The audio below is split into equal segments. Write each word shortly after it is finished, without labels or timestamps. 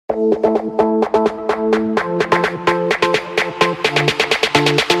Hello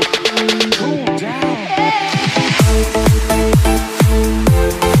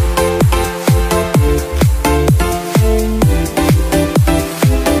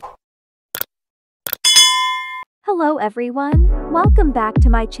everyone, welcome back to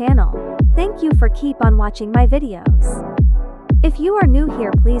my channel. Thank you for keep on watching my videos. If you are new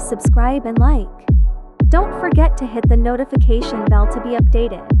here, please subscribe and like. Don't forget to hit the notification bell to be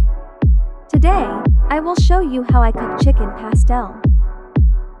updated. Today, I will show you how I cook chicken pastel.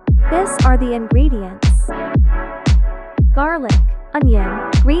 These are the ingredients: garlic,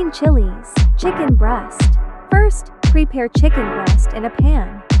 onion, green chilies, chicken breast. First, prepare chicken breast in a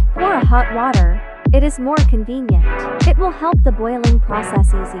pan. Pour a hot water. It is more convenient. It will help the boiling process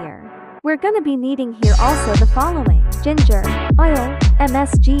easier. We're gonna be needing here also the following: ginger, oil,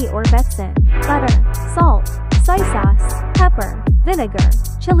 MSG or Betsin, butter, salt, soy sauce, pepper, vinegar,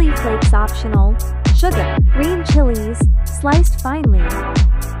 chili flakes optional, sugar, green chilies, sliced finely,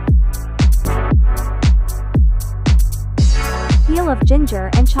 peel of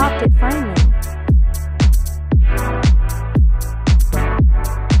ginger and chopped it finely,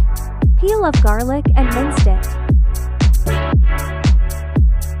 peel of garlic and minced it,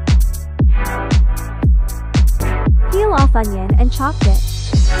 peel off onion and chopped it.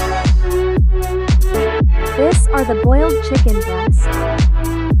 These are the boiled chicken breast.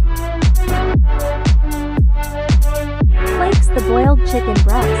 Flakes the boiled chicken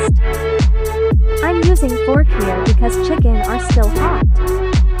breast. I'm using fork here because chicken are still hot.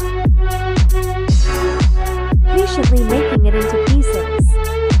 Patiently making it into pieces.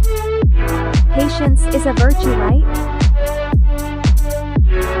 Patience is a virtue, right?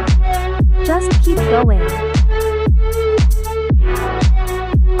 Just keep going.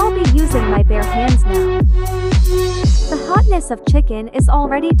 I'll be using my bare hands now. The hotness of chicken is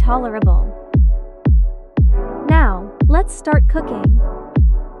already tolerable. Now, let's start cooking.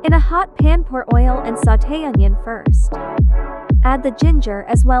 In a hot pan, pour oil and sauté onion first. Add the ginger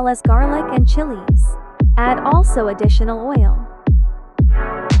as well as garlic and chilies. Add also additional oil.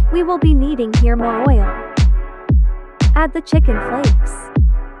 We will be needing here more oil. Add the chicken flakes.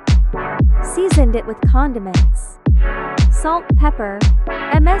 Seasoned it with condiments. Salt, pepper,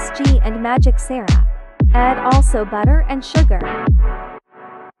 MSG and magic syrup. Add also butter and sugar.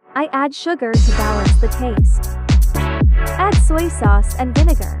 I add sugar to balance the taste. Add soy sauce and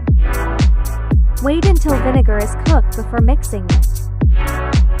vinegar. Wait until vinegar is cooked before mixing it.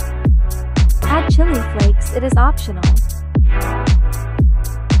 Add chili flakes, it is optional.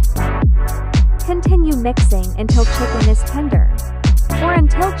 Continue mixing until chicken is tender, or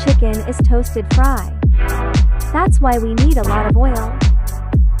until chicken is toasted fry. That's why we need a lot of oil.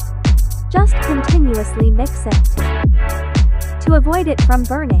 Just continuously mix it, to avoid it from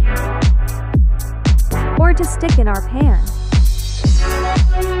burning, or to stick in our pan.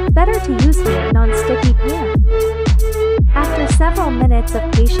 Better to use here non-sticky pan. After several minutes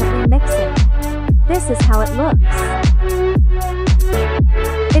of patiently mixing, this is how it looks.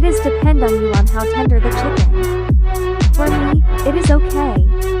 It is depend on you on how tender the chicken. For me, it is okay.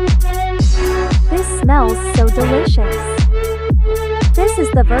 This smells so delicious. This is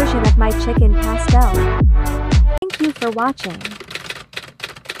the version of my chicken pastel. Thank you for watching.